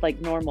was like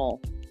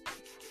normal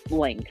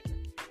length.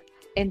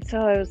 And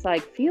so I was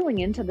like feeling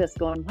into this,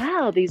 going,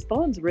 wow, these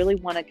bones really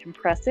want to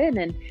compress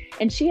in.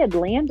 And she had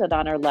landed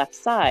on her left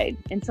side.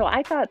 And so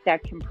I thought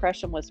that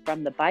compression was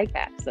from the bike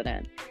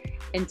accident,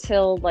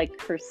 until like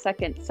her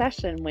second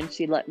session, when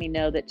she let me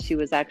know that she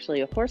was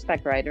actually a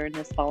horseback rider and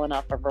has fallen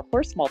off of her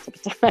horse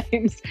multiple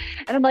times.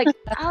 And I'm like,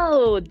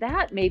 oh,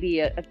 that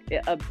maybe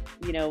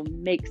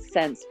makes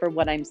sense for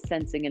what I'm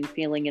sensing and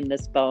feeling in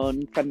this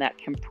bone from that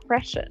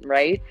compression,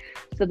 right?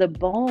 So the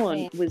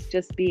bone right. was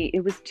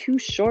it was too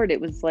short. It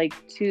was like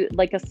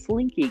a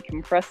slinky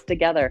compressed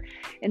together.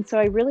 And so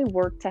I really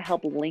worked to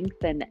help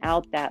lengthen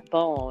out that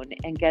bone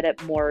and get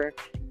it more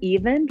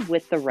evened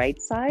with the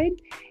right side.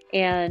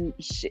 And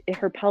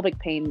her pelvic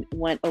pain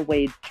went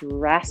away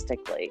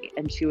drastically,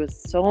 and she was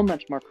so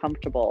much more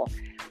comfortable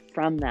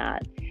from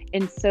that.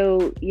 And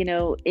so,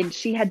 and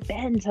she had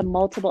been to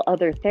multiple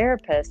other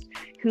therapists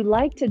who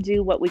like to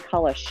do what we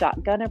call a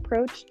shotgun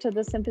approach to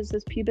the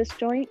symphysis pubis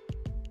joint.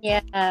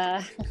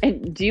 Yeah.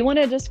 And do you want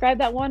to describe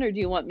that one, or do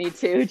you want me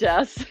to,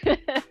 Jess?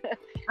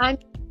 I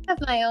have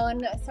my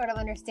own sort of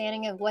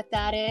understanding of what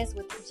that is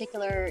with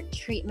particular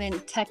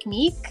treatment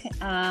technique.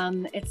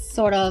 It's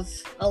sort of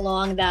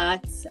along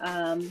that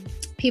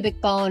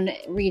pubic bone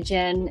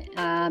region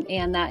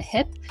and that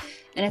hip.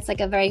 And it's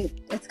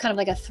it's kind of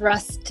like a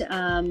thrust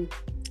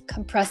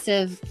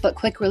compressive but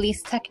quick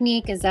release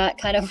technique. Is that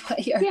kind of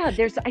what you're... Yeah,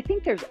 I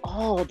think there's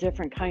all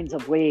different kinds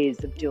of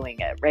ways of doing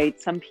it, right?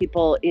 Some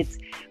people,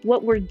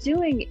 what we're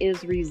doing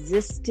is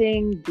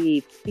resisting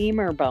the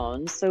femur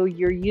bones. So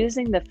you're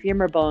using the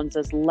femur bones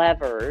as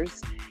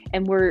levers,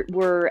 and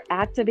we're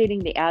activating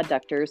the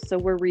adductors. So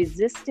we're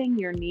resisting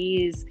your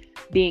knees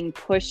being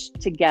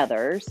pushed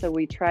together. So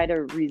we try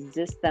to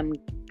resist them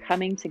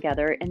coming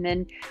together, and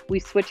then we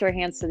switch our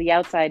hands to the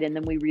outside, and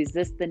then we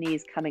resist the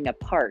knees coming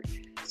apart.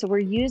 So we're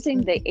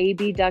using the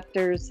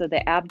abductors, so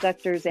the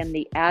abductors and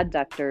the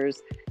adductors,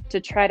 to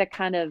try to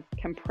kind of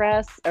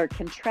compress or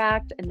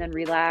contract and then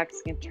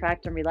relax,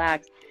 contract and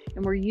relax.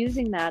 And we're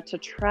using that to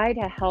try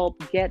to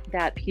help get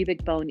that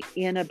pubic bone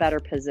in a better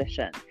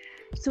position.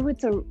 So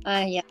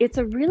it's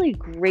a really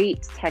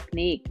great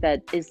technique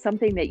that is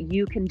something that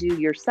you can do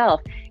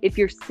yourself. If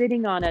you're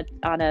sitting on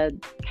a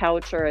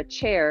couch or a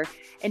chair,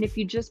 and if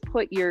you just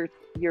put your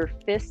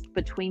fist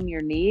between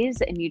your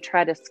knees and you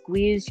try to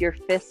squeeze your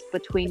fist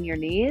between your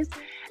knees,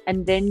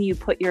 and then you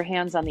put your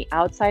hands on the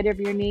outside of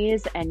your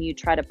knees and you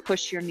try to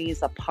push your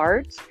knees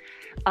apart,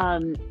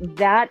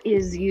 that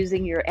is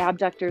using your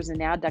abductors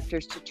and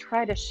adductors to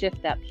try to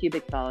shift that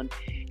pubic bone.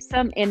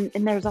 And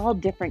there's all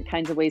different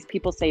kinds of ways.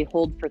 People say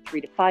hold for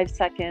 3 to 5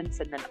 seconds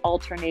and then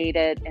alternate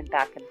it and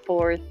back and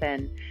forth.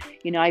 And,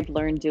 I've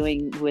learned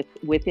doing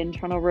with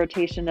internal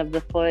rotation of the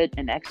foot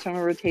and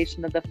external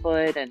rotation of the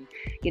foot. And,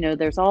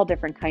 there's all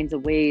different kinds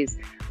of ways.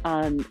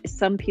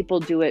 Some people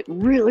do it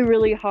really,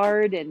 really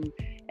hard, and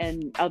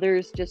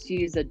others just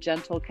use a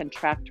gentle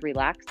contract,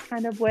 relax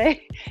kind of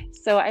way.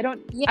 So I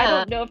don't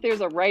know if there's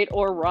a right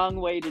or wrong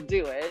way to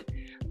do it.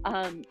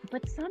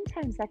 But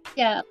sometimes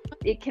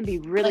it can be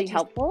really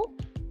helpful,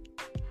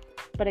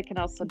 but it can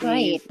also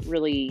be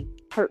really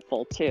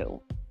hurtful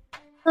too.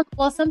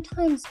 Well,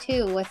 sometimes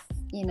too, with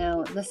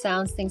the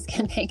sounds things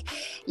can make,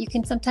 you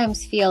can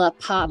sometimes feel a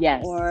pop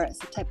or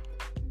some type of...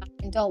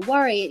 And don't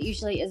worry, it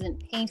usually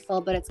isn't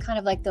painful, but it's kind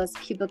of like those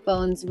pubic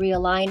bones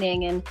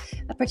realigning. And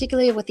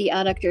particularly with the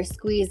adductor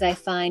squeeze, I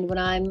find when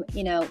I'm,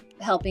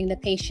 helping the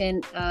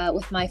patient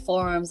with my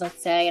forearms,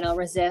 let's say, and I'll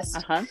resist,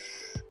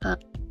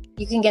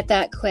 you can get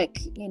that quick,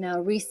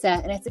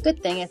 reset. And it's a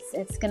good thing.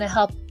 It's going to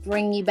help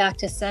bring you back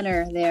to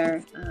center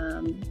there,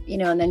 and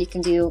then you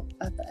can do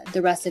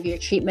the rest of your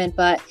treatment.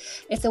 But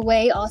it's a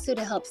way also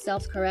to help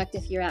self-correct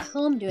if you're at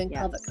home doing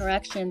pelvic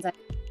corrections. I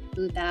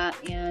do that.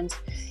 And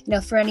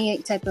for any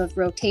type of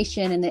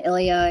rotation in the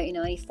ilia,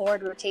 any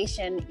forward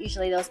rotation,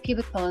 usually those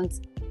pubic bones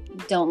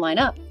don't line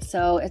up,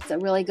 so it's a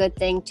really good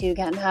thing to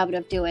get in the habit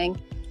of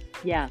doing.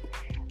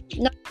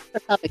 Not for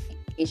pelvic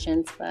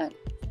patients, but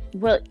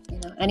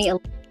any...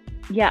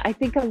 I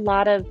think a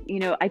lot of,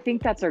 I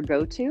think that's our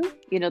go-to,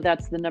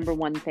 that's the number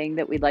one thing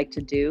that we like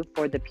to do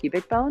for the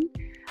pubic bone.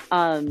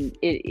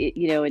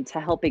 and to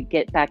help it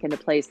get back into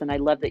place. And I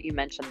love that you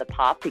mentioned the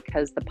pop,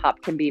 because the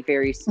pop can be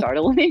very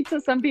startling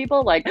to some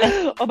people, like,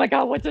 oh my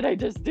God, what did I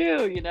just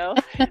do?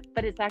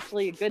 But it's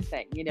actually a good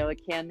thing.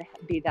 It can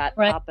be that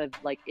Right. pop of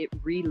like it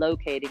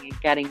relocating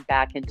and getting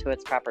back into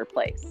its proper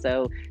place.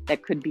 So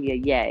that could be a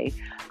yay.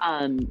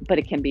 But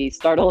it can be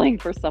startling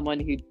for someone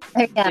who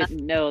Yeah.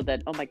 didn't know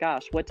that, oh my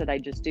gosh, what did I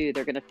just do?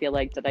 They're going to feel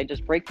like, did I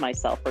just break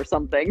myself or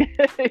something?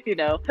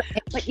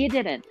 But you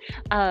didn't.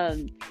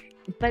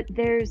 But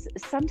there's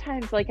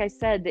sometimes, like I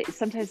said,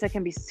 sometimes that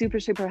can be super,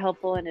 super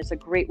helpful. And it's a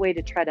great way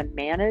to try to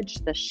manage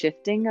the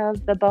shifting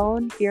of the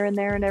bone here and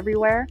there and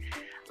everywhere.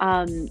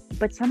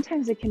 But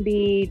sometimes it can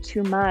be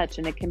too much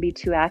and it can be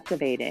too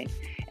activating.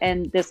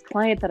 And this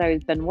client that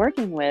I've been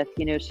working with,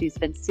 she's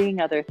been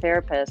seeing other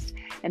therapists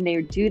and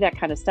they do that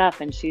kind of stuff.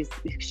 And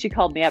she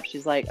called me up.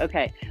 She's like,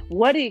 okay,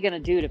 what are you going to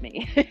do to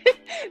me?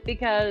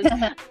 Because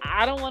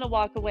I don't want to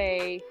walk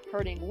away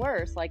hurting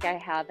worse like I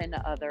have in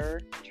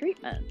other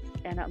treatments.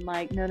 And I'm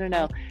like,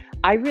 no.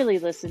 I really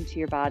listen to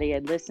your body. I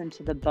listen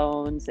to the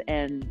bones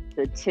and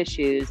the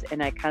tissues,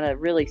 and I kind of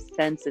really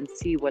sense and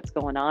see what's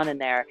going on in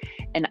there.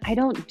 And I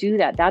don't do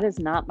that. That is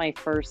not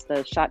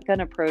the shotgun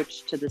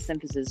approach to the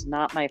symphysis is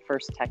not my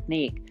first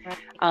technique. Right.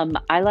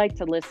 I like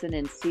to listen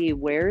and see,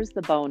 where's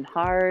the bone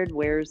hard?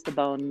 Where's the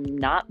bone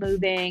not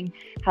moving?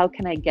 How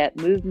can I get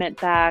movement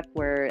back?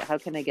 How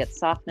can I get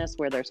softness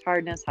where there's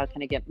hardness? How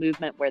can I get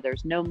movement where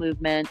there's no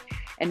movement?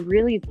 And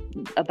really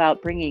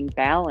about bringing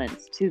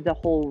balance to the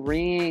whole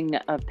ring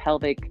of pelvic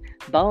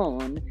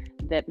bone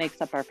that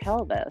makes up our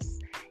pelvis.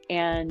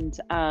 And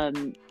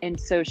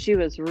so she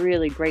was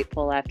really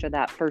grateful after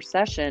that first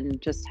session,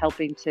 just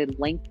helping to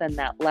lengthen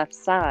that left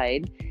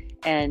side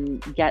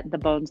and get the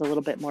bones a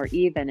little bit more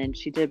even. And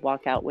she did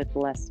walk out with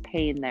less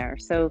pain there.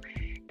 So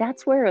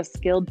that's where a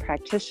skilled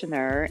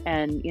practitioner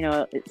and,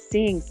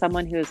 seeing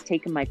someone who has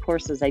taken my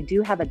courses, I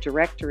do have a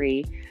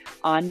directory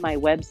on my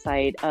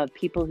website of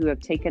people who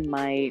have taken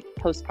my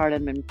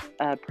postpartum and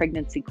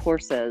pregnancy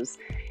courses.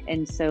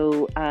 And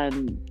so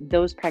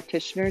those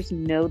practitioners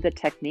know the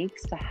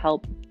techniques to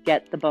help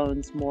get the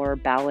bones more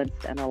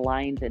balanced and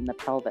aligned in the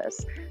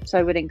pelvis. So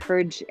I would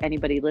encourage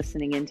anybody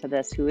listening into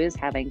this who is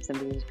having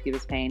symphysis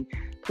pubis pain,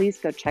 please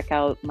go check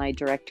out my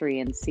directory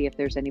and see if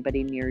there's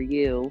anybody near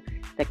you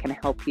that can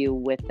help you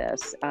with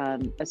this,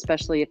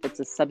 especially if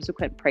it's a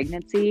subsequent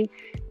pregnancy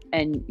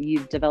and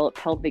you've developed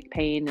pelvic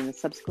pain in a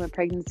subsequent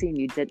pregnancy and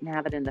you didn't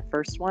have it in the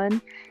first one.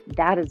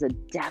 That is a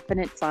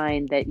definite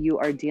sign that you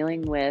are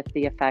dealing with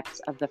the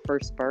effects of the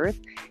first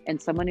birth.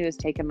 And someone who has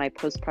taken my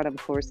postpartum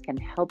course can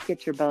help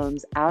get your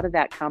bones out of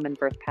that common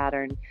birth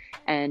pattern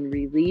and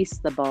release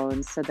the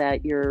bones so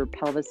that your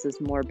pelvis is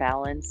more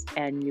balanced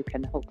and you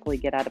can hopefully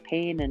get out of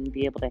pain and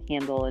be able to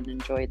handle and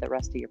enjoy the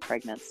rest of your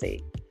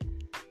pregnancy.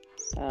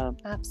 So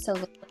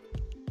Absolutely.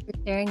 For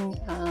sharing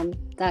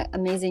that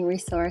amazing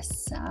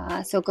resource.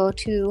 So go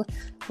to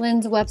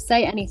Lynn's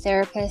website, any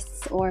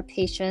therapists or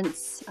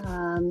patients,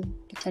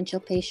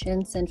 potential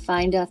patients, and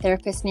find a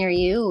therapist near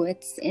you.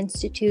 It's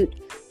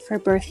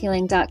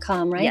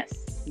instituteforbirthhealing.com, right?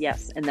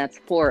 Yes. And that's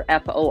FOR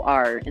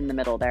in the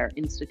middle there,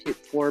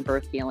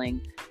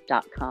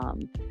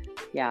 instituteforbirthhealing.com.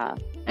 Yeah.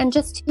 And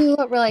just to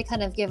really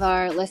kind of give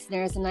our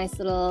listeners a nice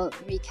little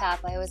recap,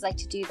 I always like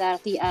to do that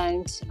at the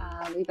end.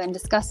 We've been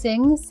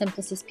discussing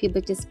symphysis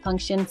pubic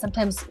dysfunction,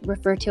 sometimes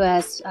referred to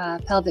as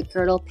pelvic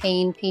girdle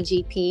pain,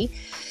 PGP.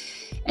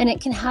 And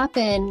it can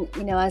happen,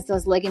 as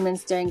those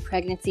ligaments during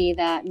pregnancy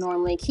that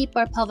normally keep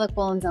our pelvic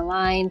bones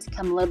aligned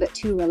become a little bit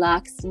too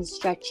relaxed and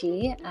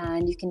stretchy,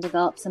 and you can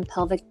develop some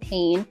pelvic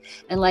pain.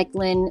 And like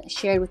Lynn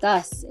shared with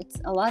us,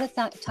 it's a lot of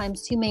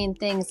times two main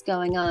things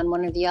going on,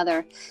 one or the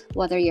other.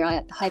 Whether you're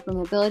at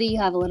hypermobility, you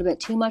have a little bit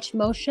too much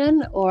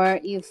motion, or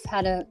you've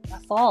had a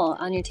fall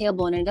on your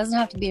tailbone. And it doesn't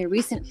have to be a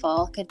recent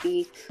fall. It could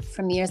be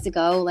from years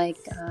ago, like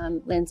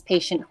Lynn's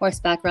patient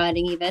horseback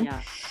riding even.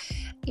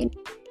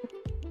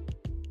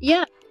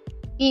 Yeah.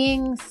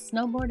 Skiing,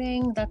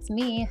 snowboarding, that's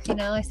me.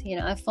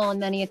 I've fallen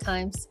many a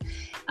times.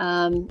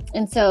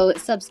 And so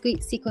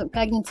subsequent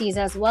pregnancies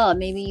as well.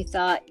 Maybe you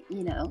thought,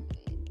 you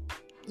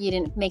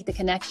didn't make the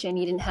connection.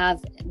 You didn't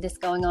have this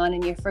going on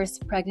in your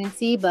first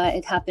pregnancy, but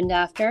it happened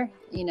after,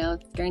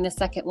 during the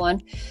second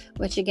one,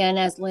 which again,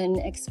 as Lynn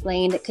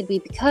explained, it could be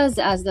because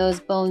as those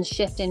bones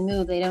shift and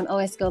move, they don't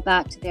always go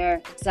back to their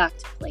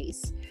exact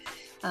place.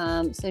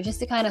 So just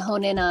to kind of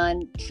hone in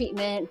on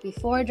treatment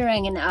before,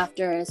 during, and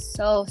after is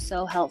so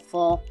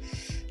helpful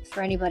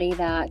for anybody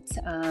that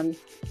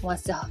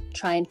wants to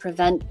try and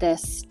prevent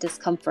this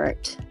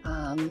discomfort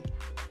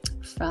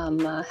from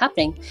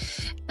happening.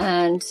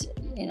 And,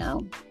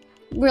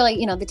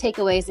 really, the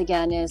takeaways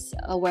again is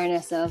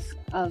awareness of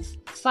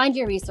find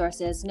your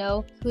resources,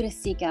 know who to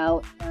seek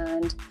out,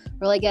 and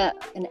really get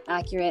an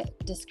accurate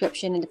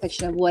description and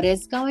depiction of what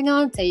is going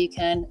on so you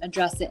can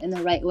address it in the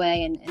right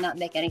way and not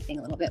make anything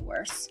a little bit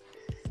worse.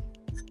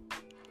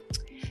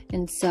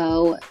 And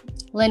so,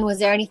 Lynn, was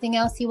there anything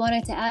else you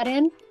wanted to add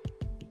in?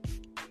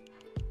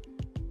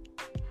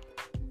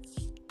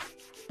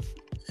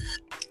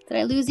 Did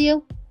I lose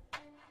you?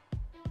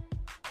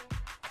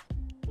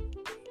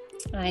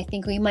 I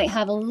think we might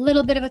have a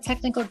little bit of a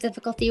technical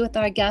difficulty with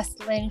our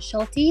guest, Lynn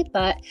Schulte,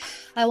 but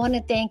I want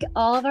to thank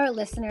all of our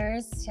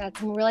listeners. Had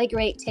some really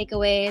great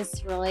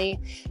takeaways, really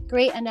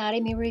great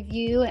anatomy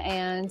review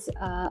and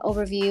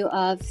overview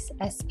of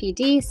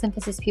SPD,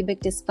 symphysis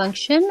pubic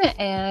dysfunction.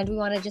 And we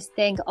want to just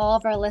thank all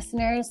of our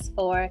listeners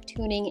for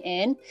tuning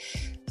in.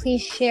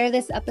 Please share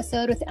this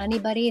episode with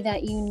anybody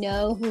that you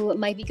know who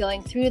might be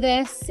going through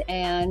this,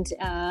 and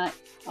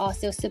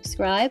also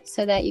subscribe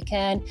so that you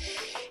can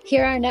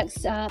hear our next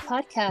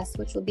podcast,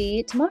 which will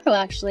be tomorrow,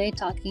 actually,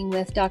 talking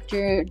with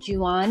Dr.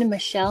 Juan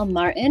Michelle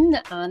Martin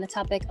on the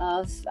topic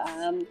of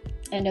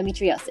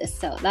endometriosis.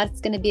 So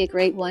that's going to be a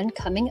great one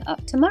coming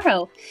up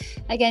tomorrow.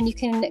 Again, you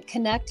can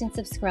connect and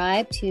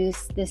subscribe to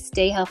the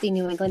Stay Healthy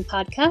New England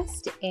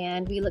podcast,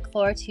 and we look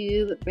forward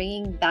to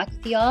bringing back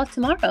with you all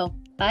tomorrow.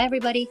 Bye,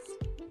 everybody.